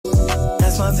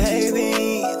my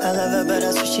baby. I love her, but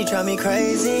that's what she drive me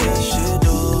crazy. She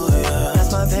do, yeah.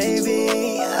 That's my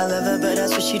baby. I love her, but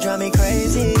that's what she drive me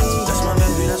crazy. That's my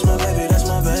baby, that's my baby, that's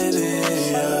my baby.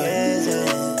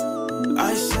 Yeah.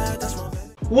 I said that's my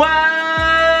baby.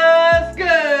 What's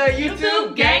good,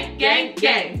 YouTube? Gang, gang,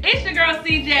 gang. It's your girl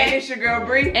CJ. And it's your girl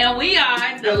Bree. And we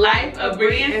are the life of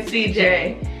Bree and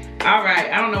CJ. All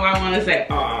right, I don't know why I want to say,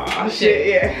 aw, shit.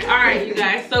 Yeah. All right, you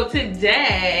guys. So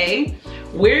today,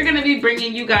 we're going to be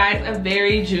bringing you guys a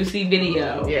very juicy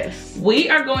video. Yes. We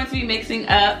are going to be mixing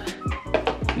up,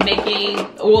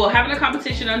 having a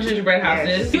competition on gingerbread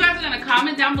houses. Yes. You guys are going to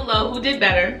comment down below who did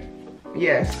better.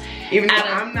 Yes. Even though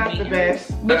I'm not the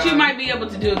best. But you might be able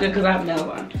to do it good because I have nails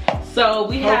on. So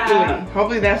we have...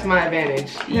 Hopefully that's my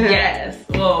advantage. Yes.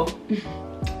 Well,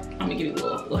 I'm going to give you a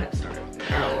little head start.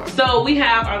 Oh, wow. So we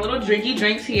have our little drinky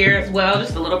drinks here as well.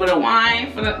 Just a little bit of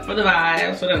wine for the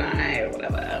vibes, for the night, or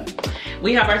whatever.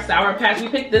 We have our Sour Patch. We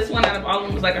picked this one out of all of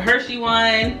them. It was like a Hershey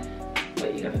one.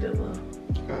 Wait, you gotta do a little.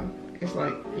 Oh, it's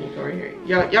like, you go right here.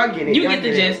 Y'all get it. You get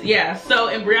the gist, yeah. So,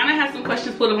 and Brianna has some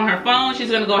questions put them on her phone.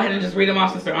 She's gonna go ahead and just read them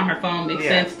off since they're on her phone. Makes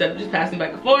sense instead of just passing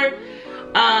back and forth.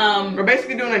 We're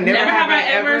basically doing a never have I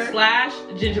ever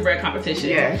 / gingerbread competition.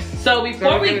 Yes. So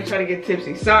before we're gonna try to get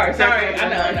tipsy. Sorry. I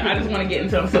know. I just want to get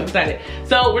into it. I'm so excited.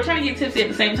 So we're trying to get tipsy at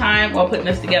the same time while putting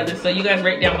this together. So you guys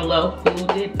rate down below who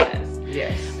did best.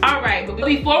 Yes. All right, but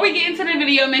before we get into the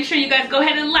video, make sure you guys go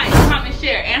ahead and like, comment,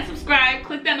 share, and subscribe.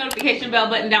 Click that notification bell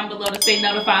button down below to stay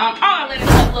notified on all our latest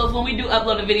uploads when we do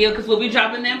upload a video, because we'll be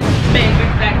dropping them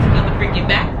bangers back to motherfucking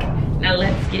back. Now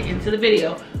let's get into the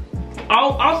video.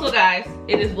 Also guys,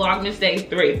 it is Vlogmas Day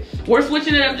 3. We're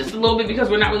switching it up just a little bit because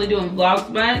we're not really doing vlogs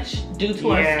much due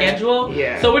to our schedule.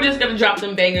 Yeah. So we're just gonna drop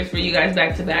them bangers for you guys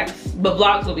back to back. But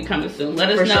vlogs will be coming soon. Let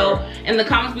us know in the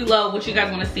comments below what you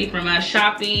guys want to see from us.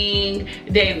 Shopping,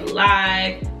 day in the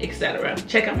life, etc.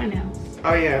 Check out my nails.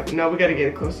 Oh yeah, no, we gotta get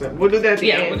it close up. We'll do that at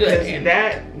the end. We'll do that at the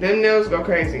end. Them nails go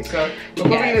crazy. So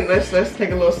before we even, let's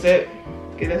take a little sip.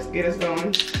 Get us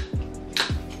going.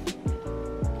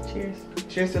 Cheers.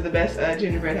 Cheers to the best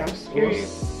gingerbread house. Or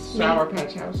Sour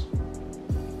Patch house.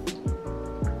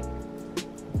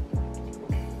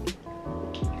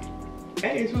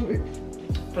 Hey, it's moving.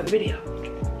 For the video.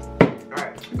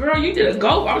 Alright. Girl, you did a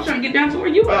gulp. I was trying to get down to where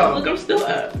you were. Look, I'm still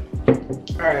up.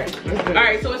 Alright, let's do it.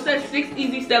 Alright, so it says 6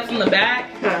 easy steps on the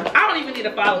back. I don't even need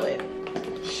to follow it.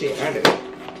 Shit, I do.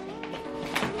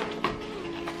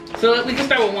 So we can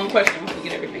start with one question once we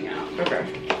get everything out. Okay.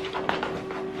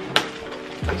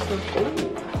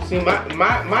 See,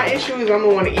 my issue is I'm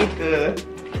gonna want to eat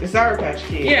the Sour Patch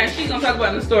Kids. Yeah, she's gonna talk about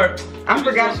it in the store. I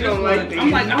forgot she don't like these.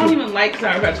 I'm like, I don't even like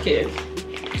Sour Patch Kids.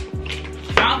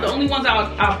 The only ones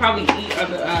I'll probably eat are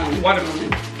the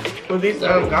watermelon. Well, these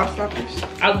gobstoppers?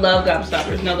 I love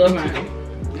gobstoppers. No, those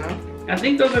aren't. No? I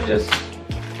think those are just,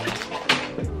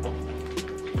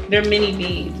 they're mini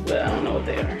beads, but I don't know what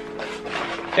they are.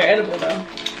 They're edible though.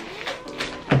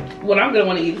 What I'm gonna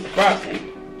want to eat is frosting.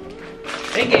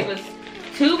 They gave us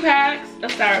 2 packs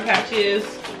of Sour Patches,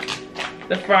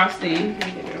 the frosting,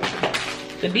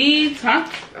 the beads, huh?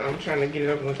 I'm trying to get it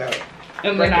open without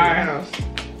and then our house.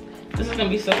 This is gonna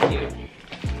be so cute.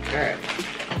 All right.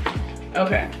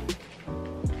 Okay.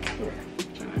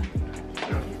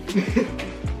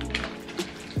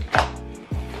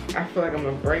 I feel like I'm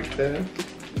gonna break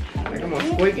like I'm on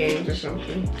Squid Games or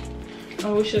something.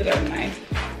 Oh, we should have got a knife.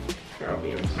 I'll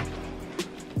be honest.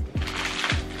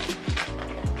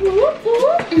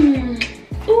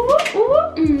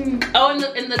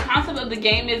 Oh, and the concept of the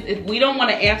game is if we don't want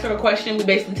to answer a question, we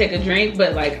basically take a drink.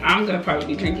 But like, I'm gonna probably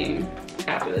be drinking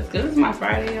after this because it's my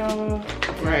Friday, y'all.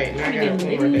 Right, now I got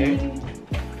one more day.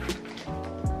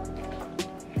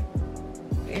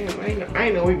 Damn, I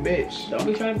ain't no weak bitch. Don't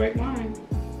be trying to break mine.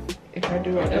 If I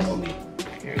do, I'll that's just... me.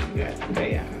 Here, you got it. Okay,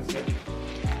 yeah, that's it.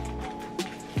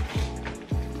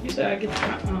 You said I get the,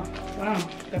 oh, wow,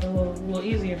 got a little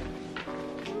easier.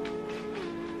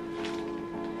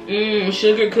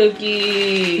 Sugar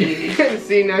cookie.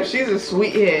 See, now she's a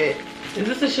sweet head. Is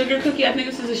this a sugar cookie? I think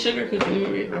this is a sugar cookie. Let me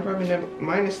read. I probably never,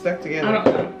 mine is stuck together. I don't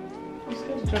know. You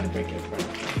guys are trying to break it apart.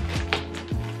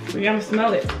 We gotta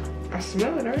smell it. I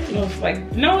smell it already.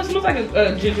 No, it smells like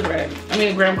a gingerbread. I mean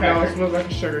a graham cracker. No, it smells like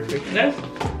a sugar cookie.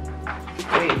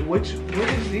 Wait, where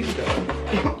does these go?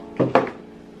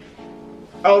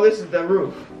 Oh, this is the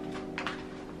roof.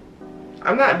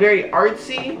 I'm not very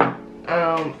artsy,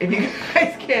 if you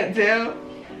guys can't tell.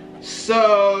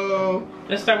 So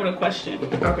let's start with a question.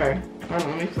 Okay. Hold on,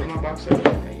 let me flip my box over.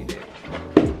 Okay, you did.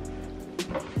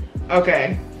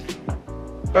 Okay.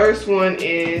 First one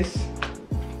is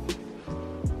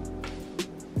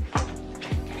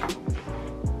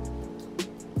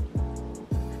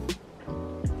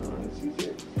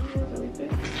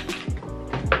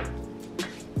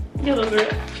Yeah, those are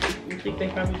it. I think they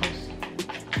probably just...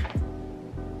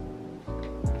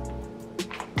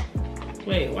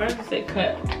 Wait, why does it say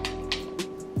cut?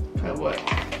 Cut what?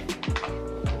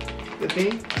 The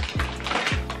thing?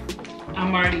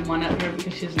 I'm already one up here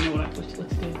because she doesn't know what to do.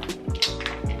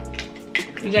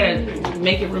 You gotta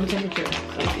make it room temperature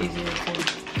so it's easier to...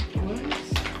 What?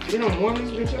 You don't warm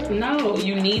this bitch up? No,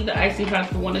 you need the icing powder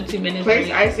for 1 to 2 minutes.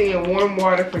 Place icing in warm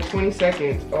water for 20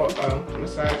 seconds.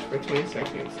 Massage for 20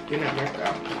 seconds. Get that back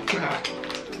out.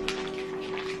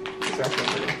 It's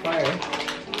actually on fire.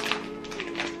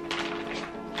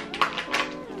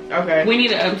 Okay. We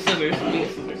need scissors. We need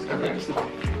scissors. Okay.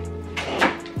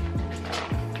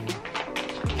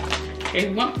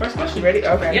 Okay, first question. Ready?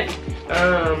 Okay. Yep.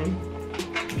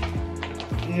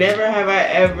 Never have I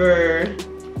ever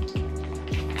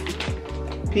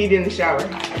peed in the shower.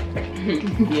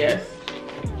 Yes.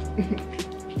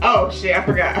 Oh shit, I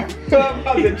forgot. I'm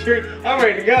about to drink. I'm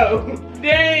ready to go.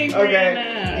 Dang. Okay.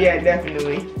 Brianna. Yeah,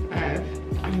 definitely. I have.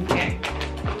 Okay.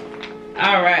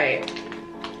 All right.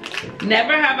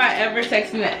 Never have I ever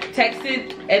texted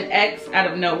an ex out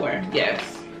of nowhere.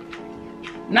 Yes.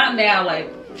 Not now,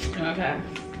 like, okay.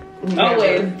 Never.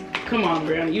 Always. Come on,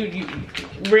 Brianna.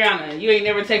 Brianna, you ain't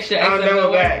never texted your ex out of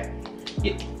nowhere.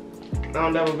 I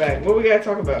don't double back. What we gotta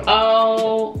talk about?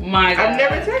 Oh my god. I've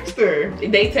never texted her.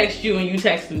 They text you and you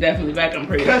text them definitely back, I'm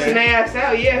pretty sure. Cussing their ass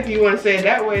out, yeah, if you want to say it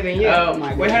that way, then yeah. Oh my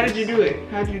god. Wait, how did you do it?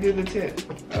 How did you do the tip?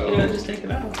 Oh. Yeah, just take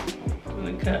it out. And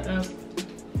then cut a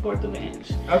 1/4 of an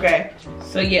inch. Okay.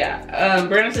 So yeah,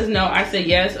 Brandon says no, I say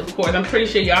yes, of course. I'm pretty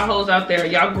sure y'all hoes out there,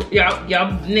 y'all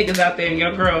niggas out there and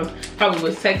y'all girls probably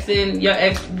was texting your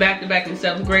ex back to back in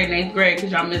 7th grade and 8th grade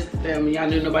because y'all missed them and y'all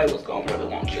knew nobody was going to really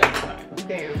want you at the time.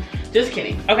 Damn. Just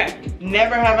kidding. Okay.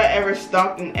 Never have I ever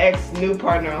stalked an ex new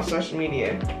partner on social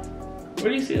media.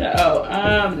 Where do you see that? Oh,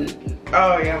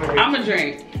 oh yeah, I'm a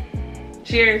drink.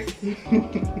 Cheers.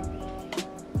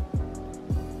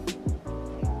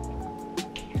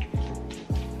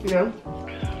 You know,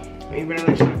 you better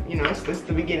let you know, it's just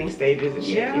the beginning stages of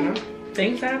shit, Yeah. you know?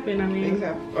 Things happen, I mean. Things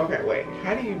happen. Okay, wait.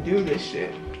 How do you do this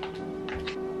shit?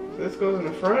 So this goes in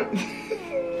the front?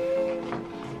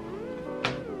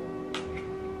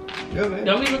 Go ahead.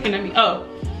 Don't be looking at me. Oh.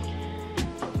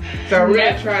 So we're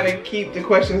gonna try to keep the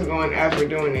questions going as we're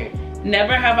doing it.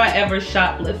 Never have I ever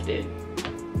shoplifted.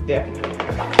 Definitely.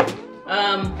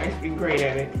 I used to be great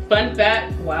at it. Fun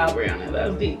fact. Wow, Brianna, that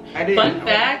was deep. I didn't Fun know.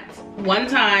 fact. One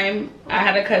time, I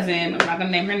had a cousin. I'm not gonna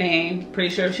name her name. Pretty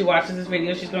sure if she watches this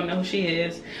video, she's gonna know who she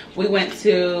is. We went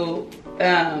to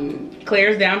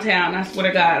Claire's downtown. I swear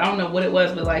to God, I don't know what it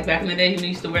was, but like back in the day, we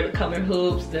used to wear the colored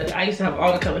hoops. I used to have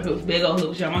all the colored hoops, big old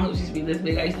hoops. Y'all, my hoops used to be this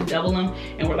big. I used to double them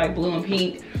and were like blue and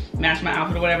pink, match my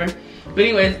outfit or whatever. But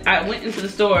anyways, I went into the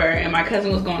store and my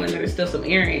cousin was going in there to steal some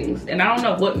earrings. And I don't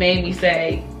know what made me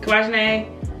say, Kawajane,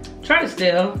 try to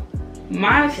steal.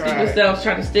 My stupid self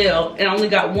tried to steal and only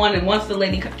got one. And once the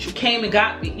lady came and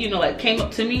got me, you know, like came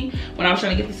up to me when I was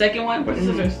trying to get the second one. Where's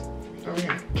the scissors?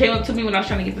 Okay. Came up to me when I was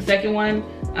trying to get the second one.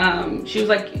 She was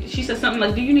like, she said something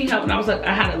like, do you need help? And I was like,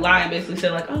 I had to lie and basically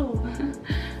said like, oh,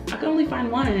 I could only find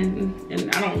one.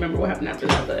 And I don't remember what happened after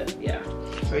that, but yeah.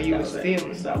 So you was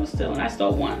stealing. So I was stealing. I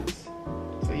stole once.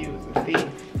 So you was a thief.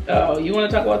 Oh, you want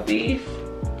to talk about thief?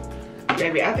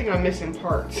 Baby, I think I'm missing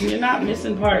parts. You're not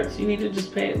missing parts. You need to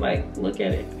just pay, like, look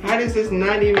at it. How does this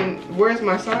not even, where's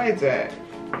my sides at?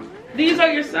 These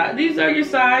are your sides. These are your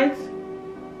sides.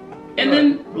 And Look.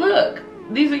 then look,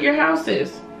 these are your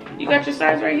houses. You got your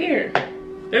sides right here.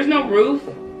 There's no roof.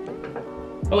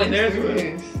 Oh wait, there's a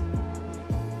roof.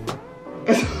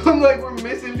 I'm like, we're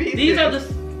missing pieces. These are the,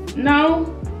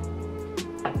 no.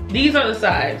 These are the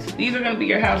sides. These are gonna be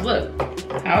your house. Look,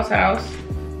 house,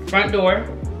 front door.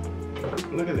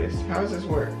 Look at this. How does this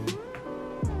work?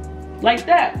 Like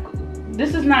that.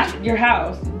 This is not your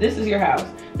house. This is your house.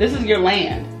 This is your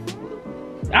land.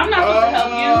 I'm not supposed to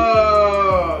help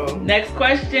you. Next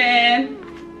question.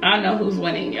 I know who's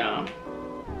winning, y'all.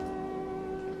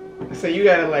 So you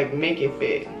gotta like make it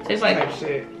fit. Tastes like type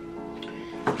shit.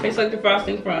 Tastes like the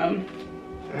frosting from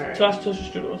Toaster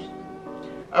Strudels.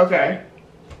 Okay.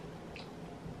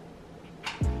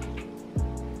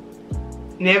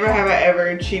 Never have I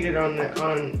ever cheated on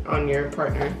your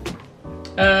partner,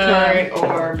 current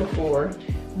or before.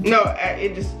 No,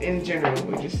 it just in general.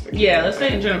 We just yeah. Let's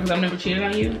say in general because I've never cheated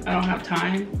on you. I don't have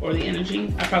time or the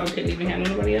energy. I probably couldn't even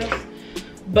handle nobody else.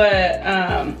 But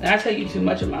and I tell you too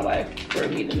much of my life for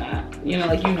me to not. You know,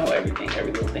 like you know everything,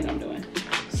 every little thing I'm doing.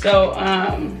 So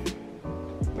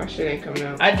my shit ain't coming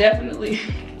out. I definitely.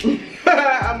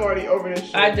 I'm already over this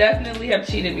shit. I definitely have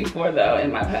cheated before though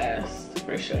in my past.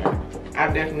 For sure.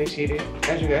 I've definitely cheated,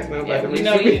 as you guys know by the we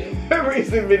know you.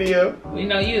 recent video. We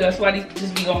know you. That's why they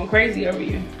just be going crazy over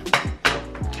you.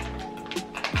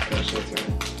 That's your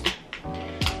turn.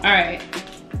 All right.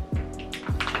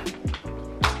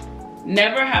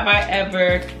 Never have I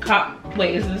ever caught.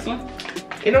 Wait, is this one?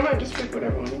 You know what? Just pick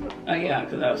whatever one you want. Oh yeah,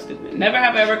 because that was stupid. Never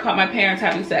have I ever caught my parents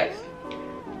having sex.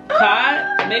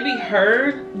 Caught, maybe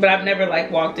heard, but I've never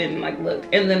like walked in and like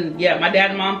looked. And then yeah, my dad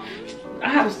and mom, I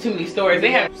have too many stories.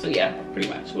 They have, so yeah, pretty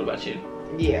much. What about you?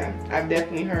 Yeah, I've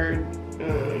definitely heard,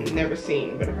 never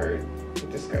seen, but heard.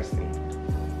 Disgusting.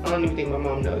 I don't even think my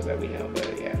mom knows that we know,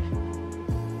 but yeah.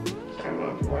 Hi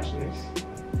mom for watching this.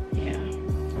 Yeah.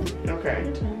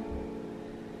 Okay.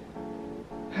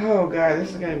 Oh god, this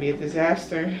is gonna be a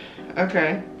disaster.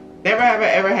 Okay. Never have I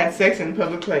ever had sex in a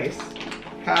public place.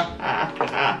 Ha ha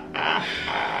ha ha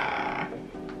ha.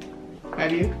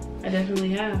 Have you? I definitely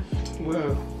have.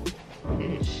 Whoa.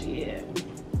 Shit.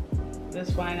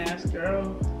 This fine ass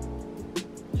girl.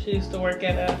 She used to work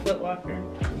at Foot Locker.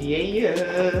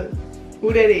 Yeah.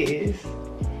 Who that is?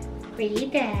 Pretty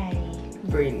daddy.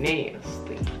 Very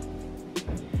nasty.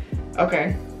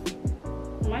 Okay.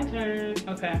 My turn.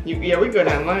 Okay. Yeah, we go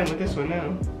down line with this one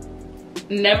now.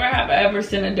 Never have I ever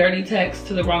sent a dirty text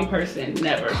to the wrong person.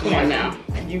 Never. Come on now.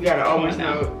 You gotta always Come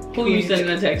on now. know Who you sending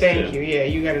a text to. Thank you. Yeah,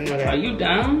 you gotta know that. Are you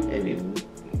dumb?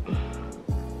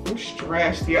 I'm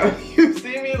stressed, yo. You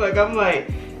see me? Like, I'm like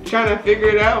trying to figure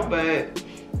it out, but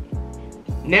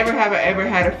never have I ever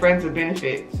had a friends with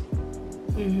benefits.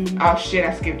 Oh shit,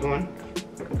 I skipped one.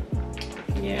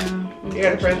 Yeah. You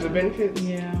got a friends with benefits?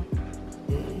 Yeah.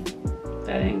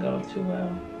 That didn't go too well.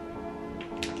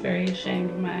 Very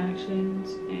ashamed of my actions,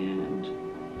 and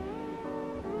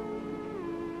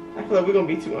I feel like we're gonna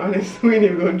be too honest. We ain't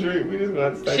even gonna drink. We just gonna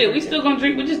have to start shit, we drinking. still gonna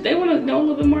drink. We just, they wanna know a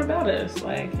little bit more about us.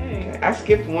 Like, hey. Okay, I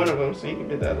skipped one of them, so you can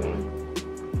do the other one.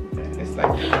 Okay. It's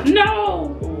like,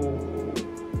 no! ooh.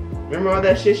 Remember all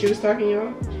that shit she was talking,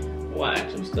 y'all? Watch,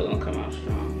 I'm still gonna come out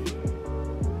strong.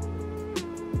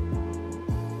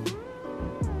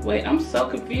 Wait, I'm so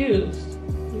confused.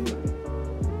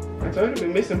 I told you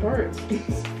we're missing parts.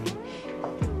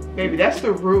 Baby, that's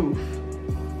the roof.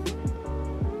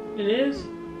 It is?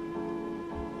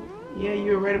 Yeah,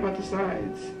 you were right about the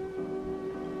sides.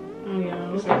 Oh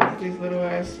yeah. It's like these little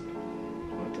ass.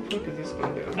 What the fuck is this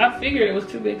gonna do? I figured it was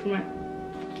too big for my.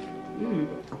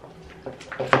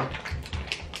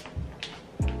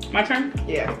 My turn?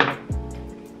 Yeah.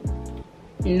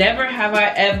 Never have I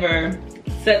ever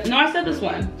said. No, I said this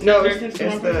one. No, Dirty it's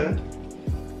text to the wrong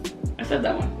person. I said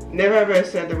that one. Never ever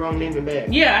said the wrong name in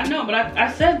bed. Yeah, I know, but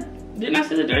I said, didn't I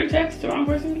say the dirty text to the wrong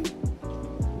person?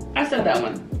 I said that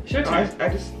one. It's your turn. I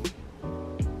just.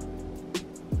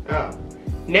 Oh.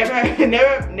 Never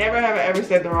have I ever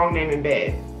said the wrong name in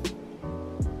bed.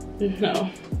 No.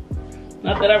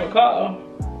 Not that I recall.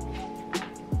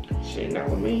 Shit, not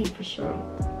with me, for sure.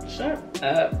 Shut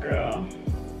up, girl.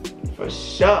 For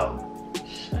sure.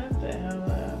 Shut the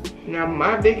hell up. Now,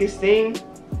 my biggest thing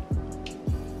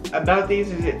about these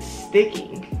is it's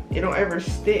sticking. It don't ever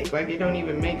stick. Like, it don't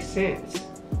even make sense.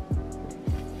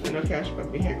 I know Cash about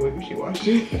to be heckling when she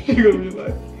watches. She gonna be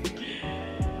like,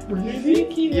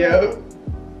 yo.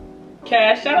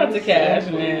 Cash, shout out to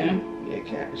Cash, man. Yeah,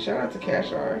 Cash. Shout out to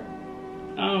Cash R.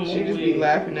 Oh, She just be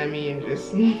laughing at me and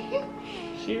just.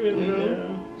 She really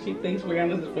do. She thinks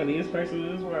Brianna's the funniest person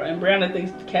in this world, and Brianna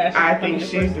thinks Cash is I the think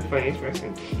funniest she's person. the funniest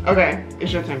person. Okay,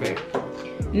 it's your turn, babe.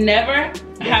 Never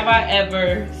have I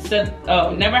ever said.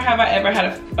 Oh, never have I ever had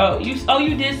a. Oh,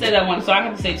 you did say that one, so I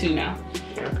have to say two now.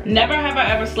 Okay. Never have I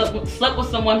ever slept with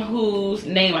someone whose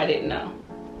name I didn't know.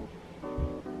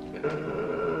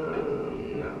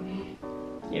 No.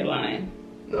 You're lying.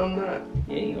 No, I'm not.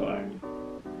 Yeah, you are.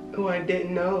 Who I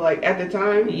didn't know, like at the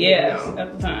time? Yes, No.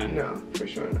 at the time. No, for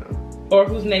sure no. Or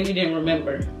whose name you didn't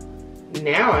remember.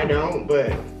 Now I don't,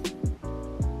 but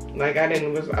like I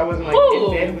wasn't like Who?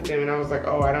 in bed with them and I was like,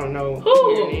 oh, I don't know Who?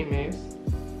 what your name is.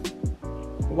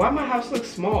 Why my house looks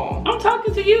small? I'm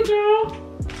talking to you, girl.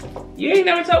 You ain't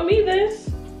never told me this.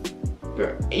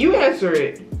 Girl, you answer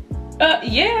it.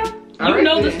 Yeah. All You right,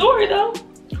 know the then. story though.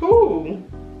 Who?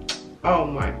 Oh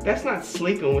my, that's not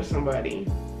sleeping with somebody.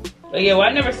 But yeah, well,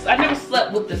 I never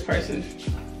slept with this person.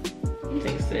 Let me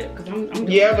take a sip, cause I'm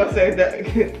Yeah, I'm gonna say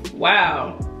that.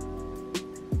 Wow.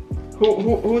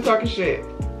 Who talking shit?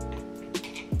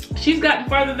 She's gotten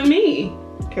farther than me.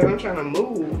 Cause I'm trying to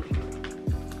move.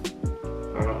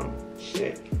 Hold on.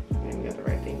 Shit. I didn't get the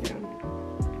right thing down.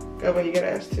 Go, but you gotta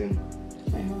ask too.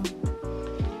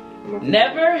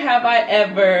 Never have I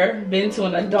ever been to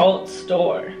an adult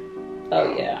store.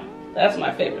 Oh yeah, that's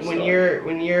my favorite store.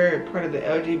 When you're part of the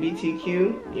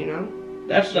LGBTQ, you know,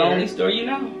 That's the only story you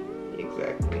know.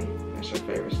 Exactly. That's your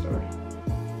favorite story.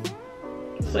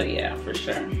 So yeah, for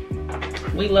sure.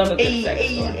 We love a good sex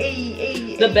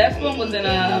story. The best one was in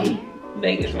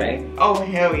Vegas, right? Oh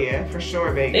hell yeah, for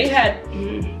sure, Vegas.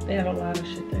 They had a lot of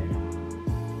shit there.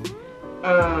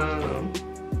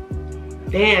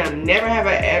 Damn, never have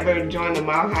I ever joined the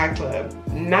Mile High Club.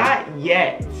 Not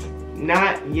yet.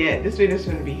 Not yet. This video's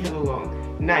gonna be hella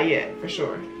long. Not yet, for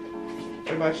sure.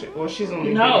 What about you? Well, she's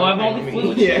only. No, I've only flew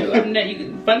with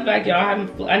you. Fun fact,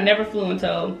 y'all, I never flew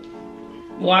until.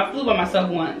 Well, I flew by myself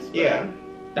once. Yeah.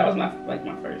 That was my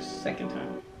second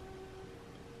time.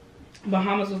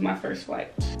 Bahamas was my first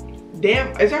flight.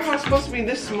 Damn, is our house supposed to be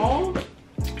this small?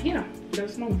 Yeah, they're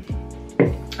small.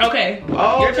 Okay.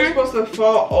 Oh, they're supposed to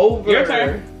fall over. Your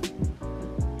turn.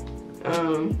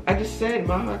 I just said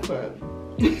Mile High Club.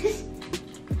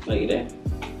 Oh, you did?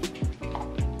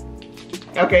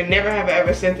 Okay, never have I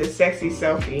ever sent a sexy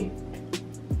selfie.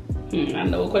 I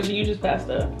know what question you just passed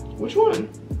up. Which one?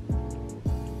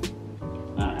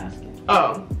 I'll ask it.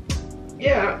 Oh,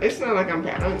 yeah. It's not like I'm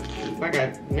like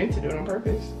I meant to do it on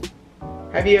purpose.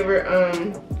 Have you ever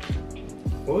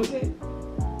what was it?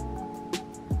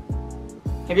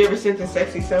 Have you ever sent a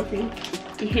sexy selfie?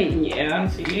 Yeah,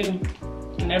 to you.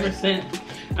 I never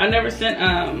sent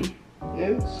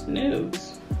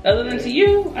nudes. Other than to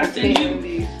you, I sent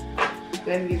you.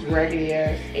 Then these raggedy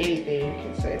ass anything you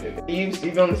can say to them.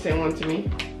 You've only sent one to me?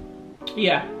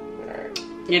 Yeah. Alright.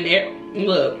 And there,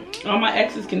 look, all my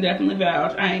exes can definitely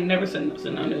vouch. I ain't never sent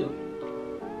no nude.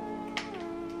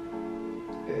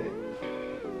 Good.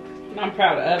 And I'm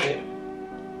proud of it.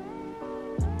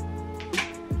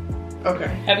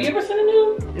 Okay. Have you ever sent a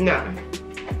nude? No.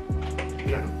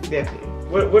 No, definitely.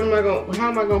 What am I going? How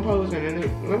am I gonna pose in a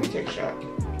nude? Let me take a shot.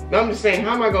 No, I'm just saying,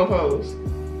 how am I gonna pose?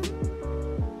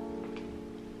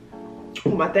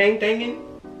 My thinging?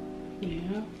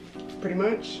 Yeah. Pretty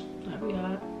much. That'd be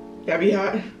hot. That'd be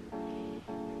hot.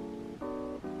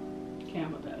 Okay,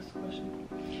 I'm about to ask a question.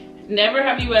 Never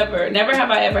have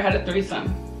I ever had a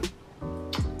threesome.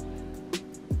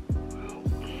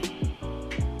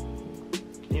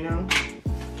 You know?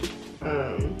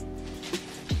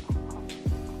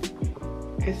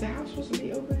 Is the house supposed to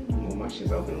be open? Well, my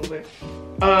shit's open a little bit.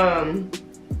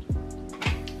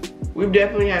 We've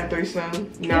definitely had a threesome.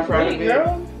 Not proud of it.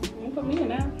 Girl, don't put me in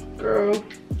that. Girl.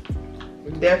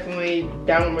 Definitely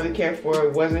don't really care for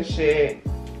it. Wasn't shit.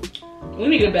 We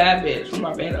need a bad bitch from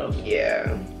Barbados.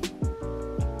 Yeah.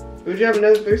 Would you have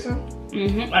another threesome?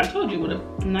 I told you, with a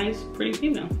nice, pretty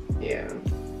female. Yeah.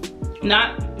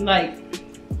 Not like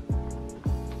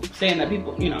saying that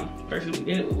people, you know, the person who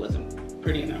did it wasn't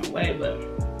pretty in their own way, but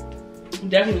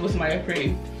definitely with somebody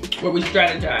pretty, where we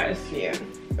strategize. Yeah.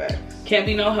 Facts. Can't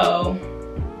be no hoe.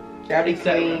 Gotta be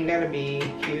clean, gotta be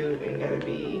cute, and gotta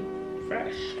be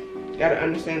fresh. Gotta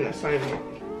understand the assignment.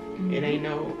 It ain't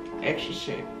no extra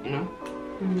shit, you know?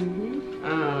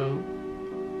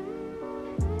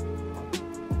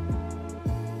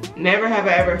 Never have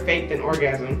I ever faked an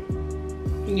orgasm.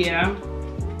 Yeah.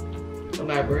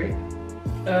 Elaborate.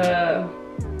 I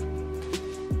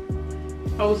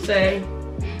would say.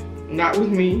 Not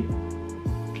with me.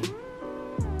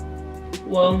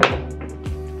 Well,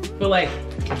 for like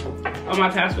all my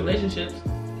past relationships,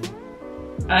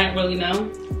 I didn't really know.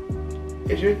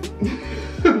 Is your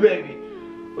baby?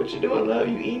 What you doing, love?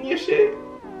 You eating your shit?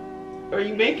 Or are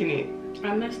you making it?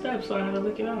 I messed up, so I had to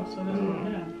lick it off. So that's not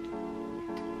bad.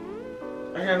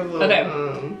 I got a little. Okay.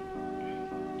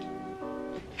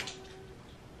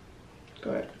 Go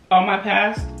ahead. All my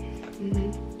past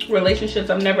relationships,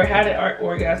 I've never had an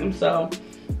orgasm. So,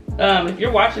 if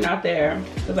you're watching out there,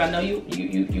 because I know you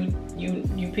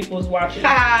people is watching.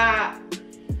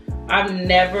 I've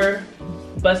never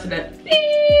busted a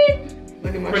beep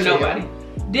for nobody.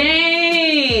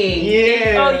 Dang.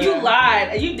 Yeah. Oh, you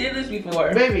lied. You did this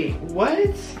before. Baby,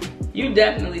 what? You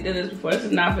definitely did this before. This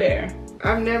is not fair.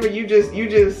 I've never. You just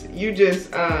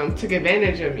took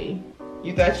advantage of me.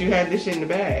 You thought you had this shit in the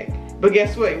bag. But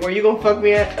guess what? Where you gonna fuck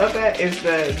me up at is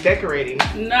the decorating.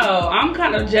 No, I'm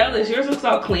kind of jealous. Yours looks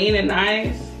all clean and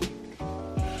nice.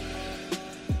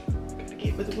 Gotta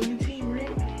get with the winning team, right?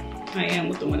 I am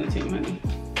with the winning team, honey.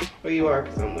 Well, you are,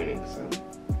 because I'm winning, so.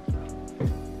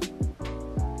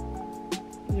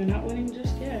 You're not winning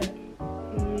just yet.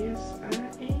 Yes, I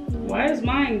am. Why is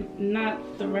mine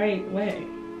not the right way?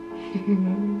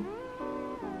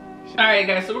 Alright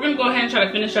guys, so we're gonna go ahead and try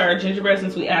to finish our gingerbread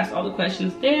since we asked all the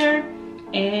questions there.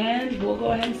 And we'll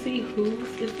go ahead and see who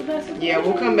is the best. Yeah,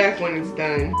 we'll come back when it's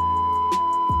done.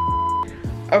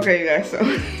 Okay, you guys,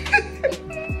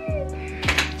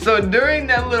 so during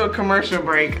that little commercial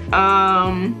break,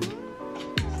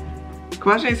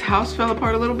 Kawaji's house fell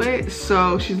apart a little bit,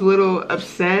 so she's a little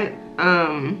upset.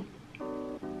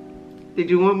 Did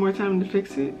you want more time to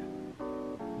fix it?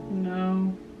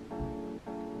 No.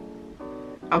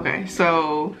 Okay,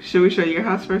 so should we show you your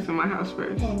house first or my house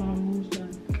first?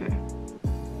 Okay.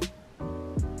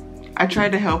 I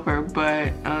tried to help her, but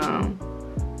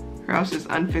her house is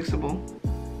unfixable.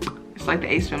 It's like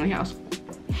the Ace family house.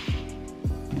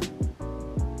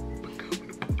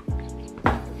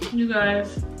 You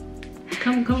guys,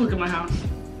 come look at my house.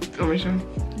 Oh, my God.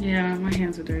 Yeah, my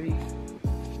hands are dirty.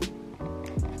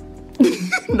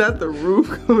 Not the roof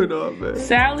coming off, man.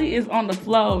 Sally is on the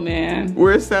floor, man.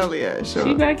 Where's Sally at? Show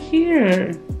She back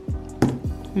here.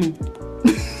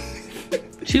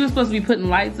 She was supposed to be putting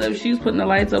lights up. She was putting the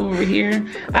lights up over here.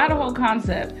 I had a whole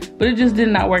concept, but it just did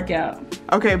not work out.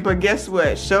 Okay, but guess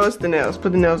what? Show us the nails.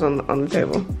 Put the nails on the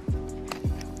table.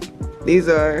 These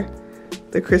are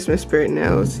the Christmas spirit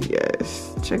nails.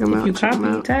 Yes, check them out. If you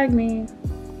copy, tag me.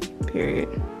 Period.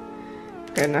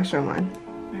 Okay, now show mine.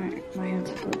 Alright, my hands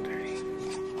are so dirty.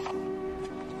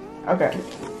 Okay,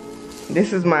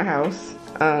 this is my house.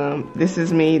 This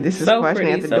is me. This is So Kawaji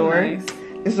pretty, at the so door. nice.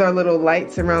 This is our little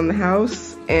lights around the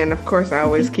house, and of course, I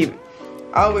always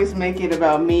make it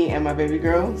about me and my baby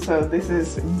girl. So this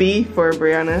is B for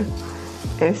Brianna,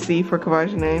 and C for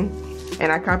Kawaji's name.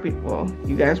 And I copied. Well,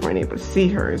 you guys weren't able to see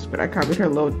hers, but I copied her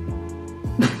little.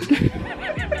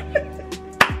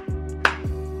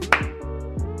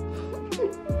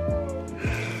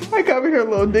 I copied her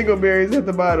little dingleberries at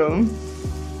the bottom.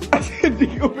 I said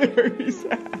dingleberries.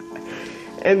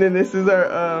 And then this is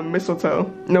our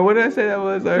mistletoe. No, what did I say that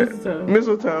was? Our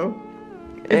mistletoe.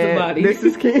 It's a body. This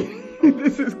is King.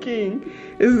 This is King.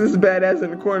 This is this badass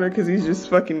in the corner because he's just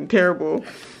fucking terrible.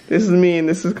 This is me and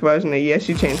this is Kawaji. Yeah,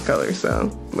 she changed colors, so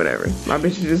whatever. My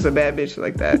bitch is just a bad bitch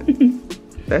like that.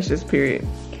 That's just period.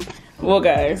 Well,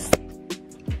 guys,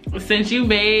 since you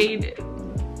made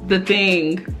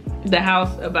the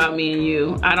house about me and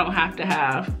you, I don't have to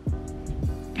have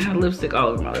lipstick all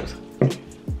over my lips.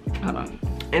 Hold on.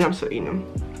 And I'm still eating them.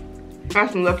 I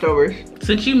have some leftovers.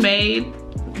 Since you made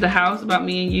the house about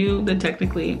me and you, then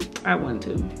technically I won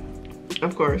too.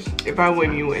 Of course. If I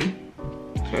win, you win.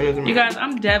 So it doesn't matter. You guys,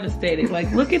 I'm devastated. Like,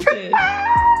 look at this.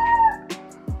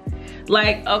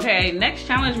 Like, okay, next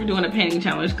challenge, we're doing a painting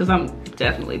challenge because I'm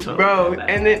definitely totally Bro,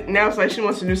 and then now it's like she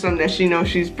wants to do something that she knows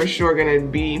she's for sure gonna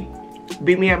beat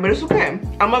me at, but it's okay.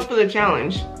 I'm up for the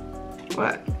challenge.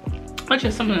 What? It's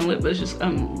just something in lip, but it's just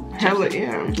Hella,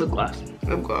 yeah. lip gloss.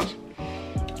 Lip gloss.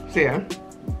 So yeah,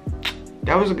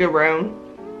 that was a good round.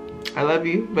 I love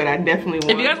you, but I definitely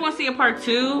want. If you guys want to see a part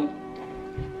 2,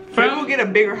 maybe we'll get a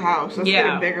bigger house. Let's get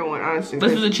a bigger one, honestly.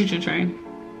 This is a choo-choo train.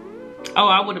 Oh,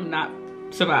 I would have not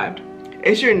survived.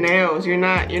 It's your nails. You're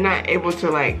not able to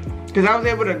like, because I was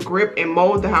able to grip and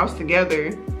mold the house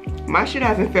together. My shit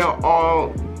hasn't felt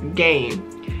all game.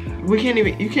 You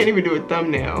can't even do a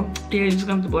thumbnail. Yeah, you're just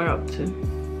gonna have to blur out too.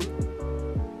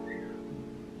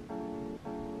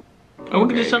 Or we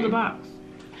can just show the box.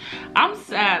 I'm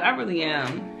sad, I really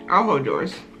am. I'll hold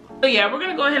yours. So yeah, we're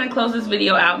gonna go ahead and close this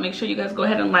video out. Make sure you guys go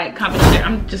ahead and like, comment, share.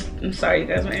 I'm sorry you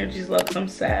guys, my energy's low because I'm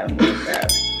sad. I'm really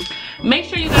sad. Make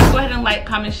sure you guys go ahead and like,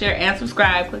 comment, share, and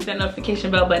subscribe. Click that notification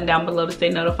bell button down below to stay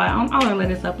notified on all our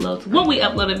latest uploads when we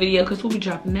upload a video, because we'll be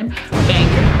dropping them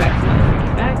bangers back to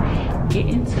back. Get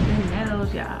into the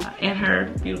nails, y'all. And her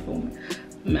beautiful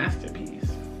masterpiece.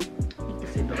 You can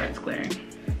see the light's glaring.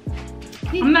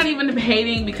 I'm not even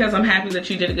hating because I'm happy that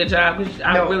you did a good job, because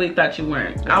I really thought you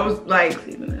weren't. I was like,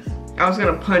 I was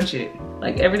gonna punch it.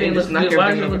 Like, everything looks good.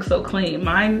 Why does it look so clean?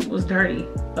 Mine was dirty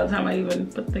by the time I even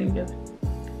put the thing together.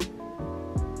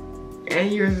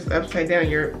 And yours is upside down.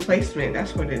 Your placement,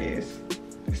 that's what it is.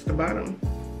 It's the bottom.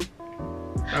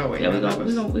 Oh wait, yeah, we're gonna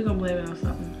blame it on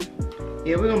something.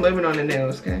 Yeah, we're gonna blame it on the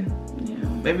nails, okay? Yeah.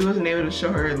 Maybe we wasn't able to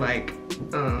show her like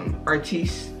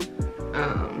artiste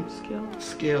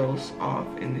skills off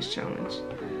in this challenge.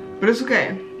 But it's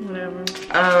okay. Whatever.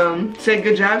 Say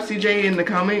good job, CJ, in the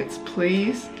comments,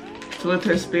 please. To lift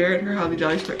her spirit, her holly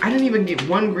jolly spirit. I didn't even get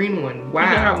one green one. Wow.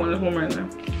 I got one. There's one right now.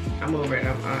 I'm over it.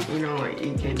 We don't like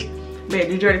eat candy. Babe,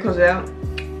 did you already close it out?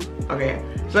 Okay.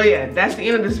 So yeah, that's the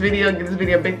end of this video. Give this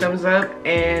video a big thumbs up,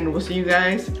 and we'll see you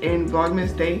guys in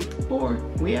Vlogmas Day 4.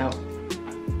 We out.